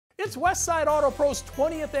It's Westside Auto Pro's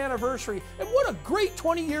 20th anniversary, and what a great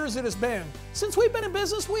 20 years it has been. Since we've been in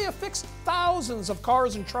business, we have fixed thousands of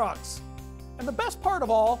cars and trucks. And the best part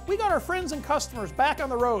of all, we got our friends and customers back on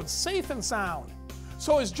the road, safe and sound.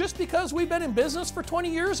 So is just because we've been in business for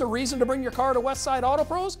 20 years a reason to bring your car to Westside Auto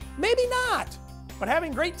Pros? Maybe not. But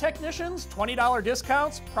having great technicians, $20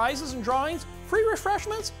 discounts, prizes and drawings, free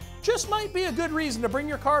refreshments, just might be a good reason to bring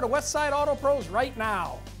your car to Westside Auto Pros right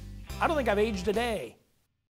now. I don't think I've aged a day.